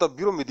orang anggota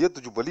Biro Media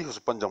 7 baliho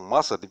sepanjang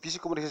masa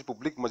Divisi Komunikasi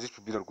Publik Majelis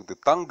Pimpinan Rukun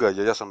Tetangga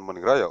Yayasan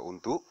Maning Raya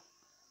untuk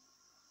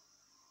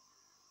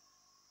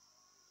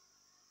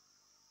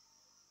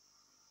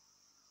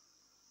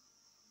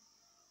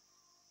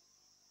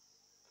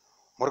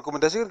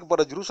merekomendasikan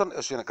kepada jurusan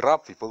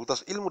Oceanografi,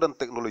 Fakultas Ilmu dan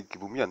Teknologi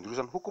Kebumian,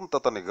 jurusan Hukum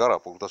Tata Negara,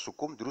 Fakultas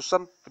Hukum,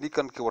 jurusan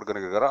Pendidikan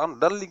Kewarganegaraan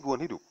dan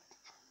Lingkungan Hidup,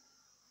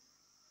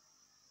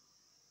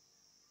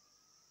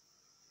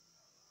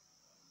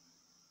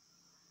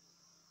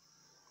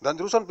 dan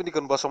jurusan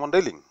Pendidikan Bahasa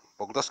Mandailing,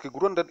 Fakultas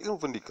Keguruan dan Ilmu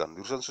Pendidikan,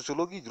 jurusan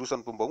Sosiologi,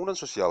 jurusan Pembangunan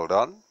Sosial,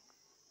 dan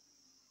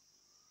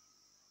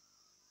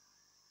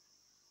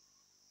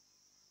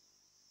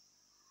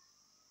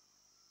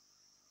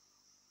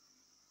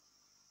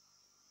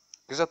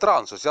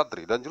Kesejahteraan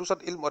Sosiatri, dan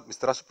jurusan Ilmu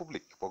Administrasi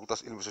Publik, Fakultas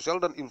Ilmu Sosial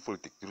dan Ilmu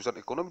Politik, jurusan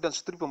Ekonomi dan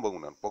Studi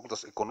Pembangunan,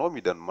 Fakultas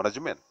Ekonomi dan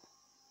Manajemen.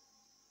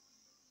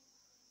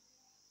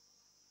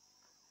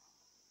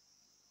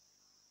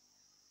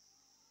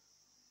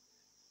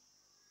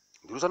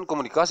 Jurusan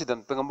Komunikasi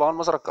dan Pengembangan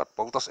Masyarakat,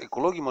 Fakultas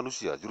Ekologi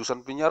Manusia,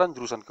 jurusan Penyiaran,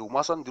 jurusan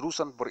Kehumasan,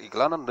 jurusan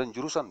Periklanan, dan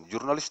jurusan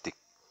Jurnalistik.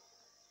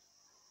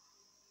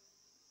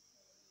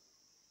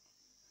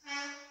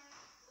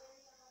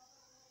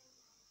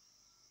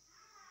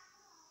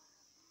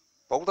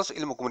 Fakultas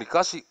Ilmu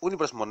Komunikasi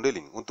Universitas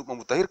Mandailing untuk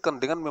memutakhirkan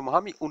dengan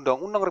memahami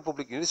Undang-Undang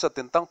Republik Indonesia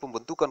tentang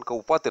pembentukan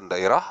kabupaten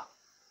daerah,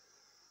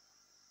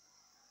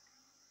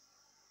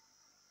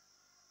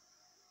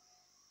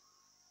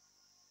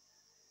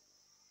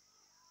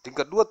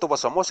 tingkat 2 Toba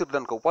Samosir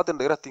dan Kabupaten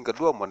Daerah tingkat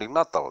 2 Maning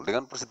Natal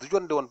dengan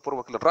persetujuan Dewan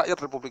Perwakilan Rakyat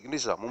Republik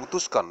Indonesia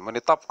memutuskan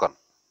menetapkan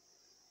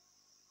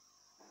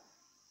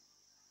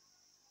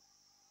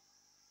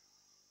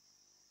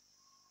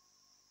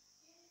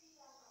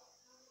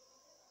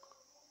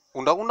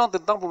Undang-Undang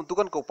tentang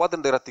pembentukan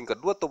Kabupaten Daerah Tingkat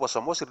 2 Toba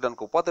Samosir dan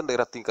Kabupaten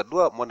Daerah Tingkat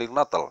 2 Mandailing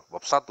Natal,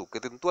 Bab 1,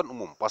 Ketentuan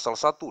Umum, Pasal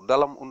 1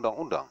 dalam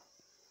Undang-Undang.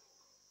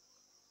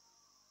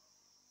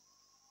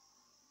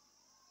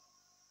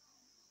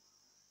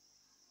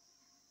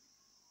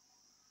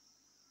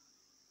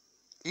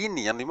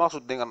 Ini yang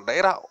dimaksud dengan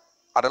daerah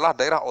adalah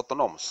daerah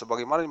otonom,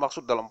 sebagaimana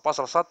dimaksud dalam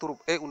Pasal 1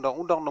 huruf E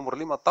Undang-Undang Nomor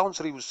 5 Tahun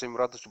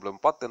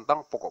 1994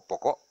 tentang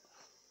pokok-pokok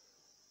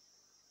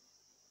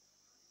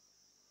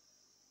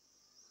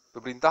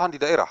pemerintahan di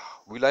daerah.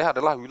 Wilayah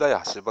adalah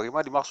wilayah,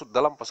 sebagaimana dimaksud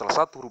dalam Pasal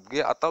 1 huruf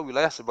G atau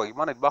wilayah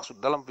sebagaimana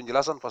dimaksud dalam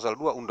penjelasan Pasal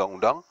 2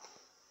 Undang-Undang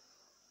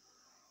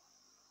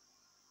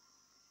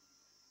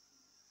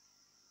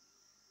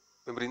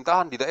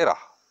Pemerintahan di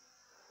Daerah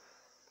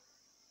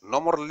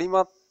Nomor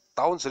 5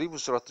 Tahun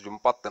 1974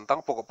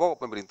 tentang pokok-pokok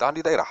pemerintahan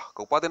di daerah,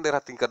 Kabupaten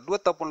Daerah Tingkat 2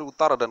 Tapanuli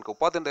Utara dan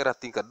Kabupaten Daerah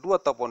Tingkat 2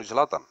 Tapanuli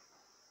Selatan.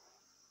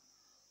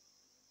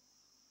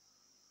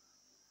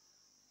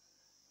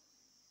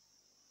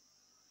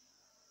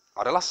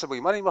 Adalah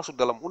sebagaimana dimaksud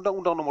dalam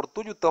Undang-Undang Nomor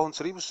 7 Tahun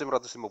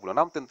 1956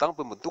 tentang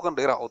pembentukan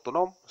daerah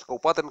otonom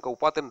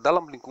kabupaten-kabupaten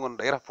dalam lingkungan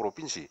daerah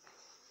provinsi.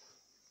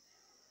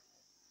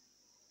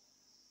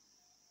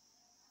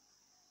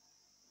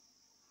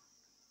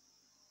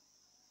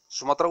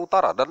 Sumatera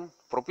Utara dan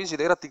Provinsi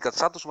Daerah Tingkat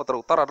 1 Sumatera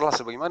Utara adalah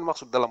sebagaimana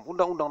dimaksud dalam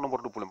Undang-Undang Nomor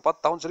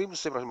 24 Tahun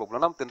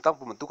 1956 tentang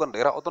pembentukan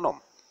daerah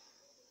otonom.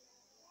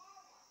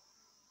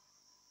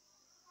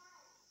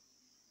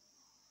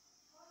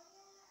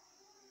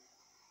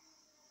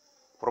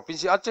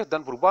 Provinsi Aceh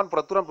dan perubahan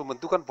peraturan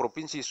pembentukan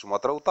Provinsi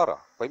Sumatera Utara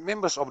by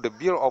members of the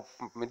Bureau of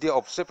Media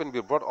of Seven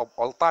Billboard of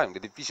All Time,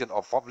 the Division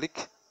of Public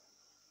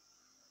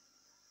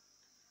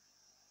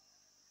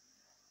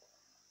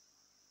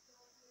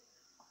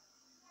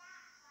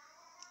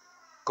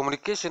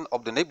Communication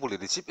of the Nebula,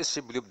 the Chief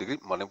Assembly of the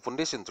Great Malay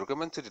Foundation, to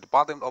recommend to the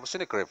Department of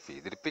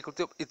Oceanography, the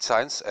Faculty of Earth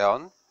Science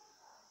and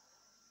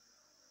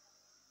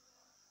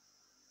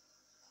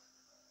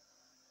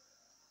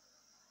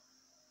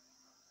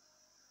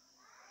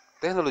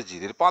Technology,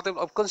 the Department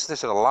of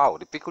Constitutional Law,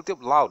 the Faculty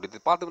of Law, the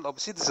Department of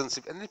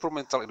Citizenship and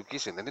Environmental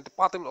Education, and the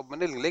Department of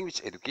Mandailing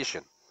Language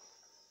Education.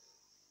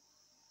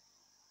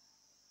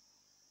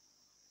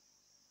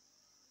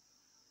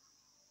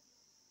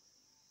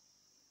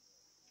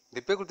 The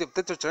Faculty of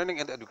Teacher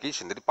Training and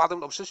Education, the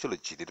Department of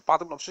Sociology, the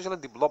Department of Social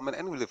Development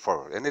and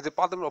Welfare, and the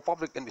Department of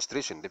Public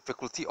Administration, the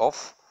Faculty of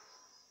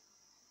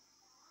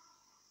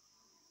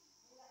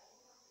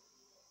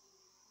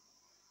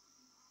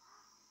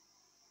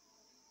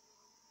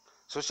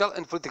Social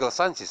and Political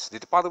Sciences, the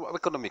Department of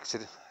Economics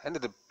and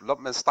the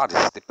Development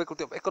Studies, the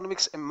Faculty of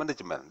Economics and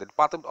Management, the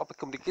Department of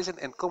Communication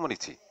and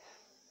Community.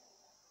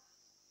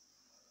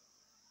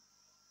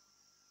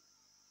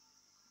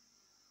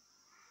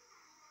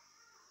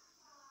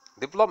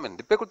 Development,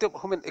 the Faculty of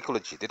Human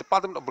Ecology, the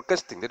Department of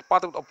Broadcasting, the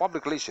Department of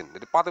Public Relations,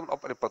 the Department of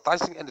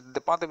Advertising, and the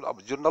Department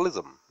of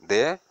Journalism.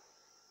 The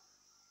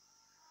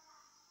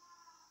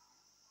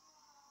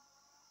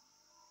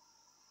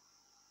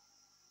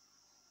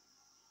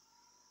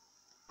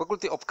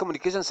Faculty of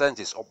Communication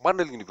Sciences of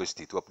Mandailing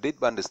University to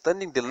update by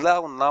understanding the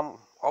law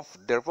of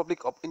the Republic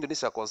of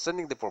Indonesia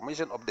concerning the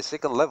formation of the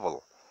second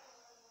level.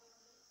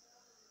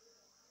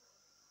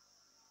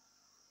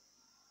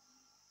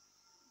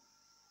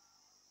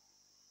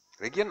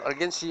 Region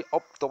Regency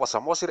of Toba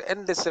Samosir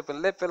and the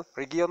 7th-level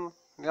Regional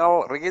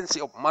Regency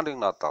of Mandailing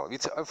Natal,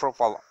 which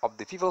approval of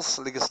the People's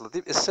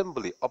Legislative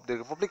Assembly of the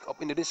Republic of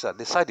Indonesia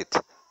decided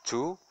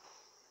to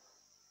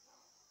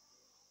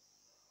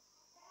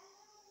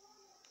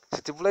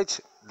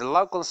stipulate the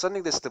law concerning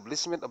the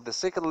establishment of the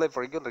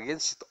 2nd-level Regional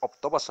Regency of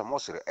Toba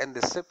Samosir and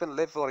the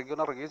 7th-level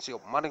Regional Regency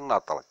of Mandailing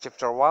Natal,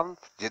 Chapter 1,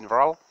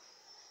 General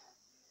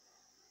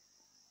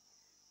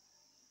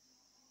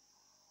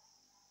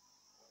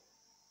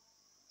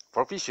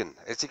Provision.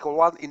 Article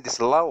 1 in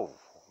this law,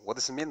 what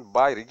is meant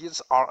by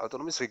regions are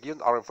autonomous regions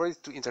are referred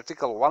to in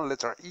Article 1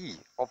 letter E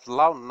of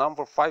Law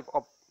number 5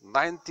 of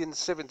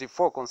 1974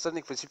 concerning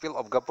principle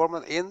of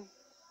government in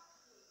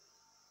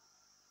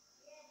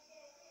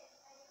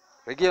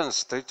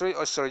regions. Territory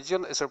as a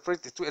region is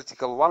referred to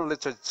Article 1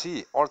 letter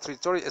G, or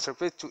territory is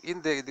referred to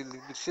in the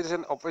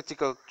legislation of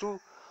Article 2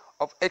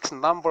 of Act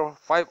number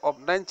 5 of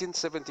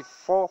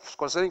 1974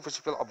 concerning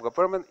principle of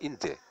government in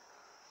the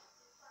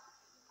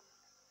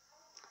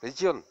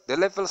region. The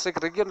level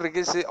second region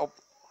regency of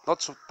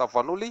North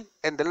Tapanuli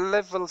and the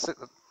level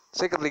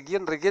second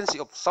region regency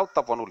of South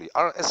Tapanuli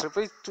are as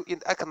referred to in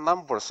Act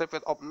number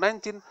 7 of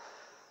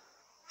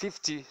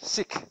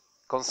 1956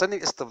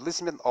 concerning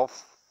establishment of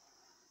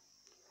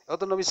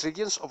autonomous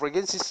regions of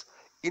regencies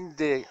in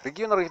the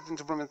regional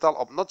intergovernmental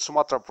of North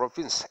Sumatra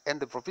province, and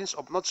the province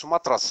of North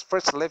Sumatra's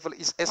first level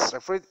is as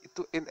referred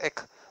to in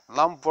Act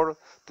number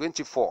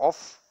 24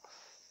 of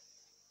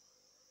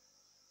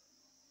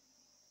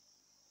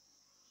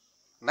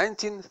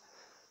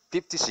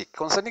 1956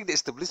 concerning the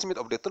establishment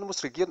of the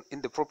autonomous region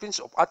in the province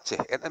of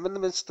Aceh and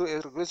amendments to a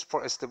regulation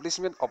for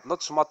establishment of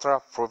North Sumatra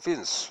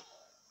province.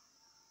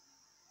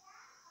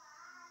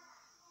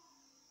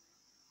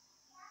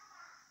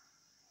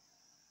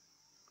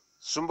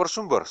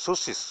 Sumber-sumber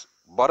sources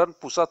Badan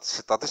Pusat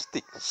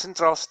Statistik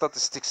Central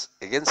Statistics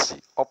Agency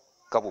of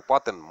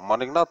Kabupaten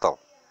Mandailing Natal.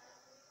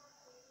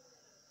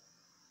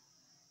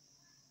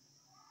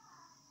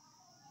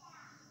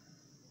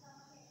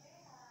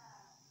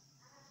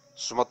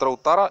 Sumatera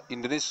Utara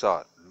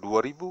Indonesia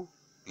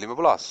 2015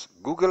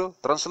 Google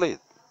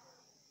Translate.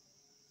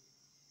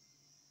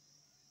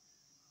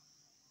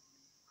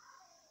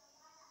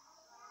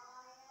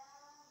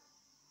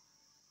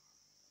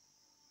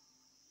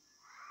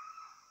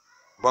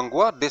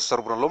 Banggua Desa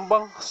Ruburan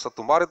Lombang 1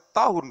 Maret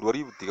tahun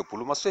 2030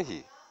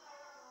 Masehi.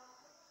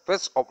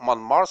 Page of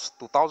month March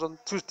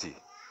 2030.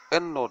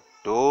 ANNO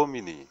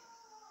DOMINI.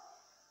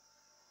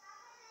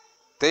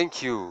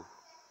 Thank you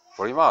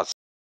very much.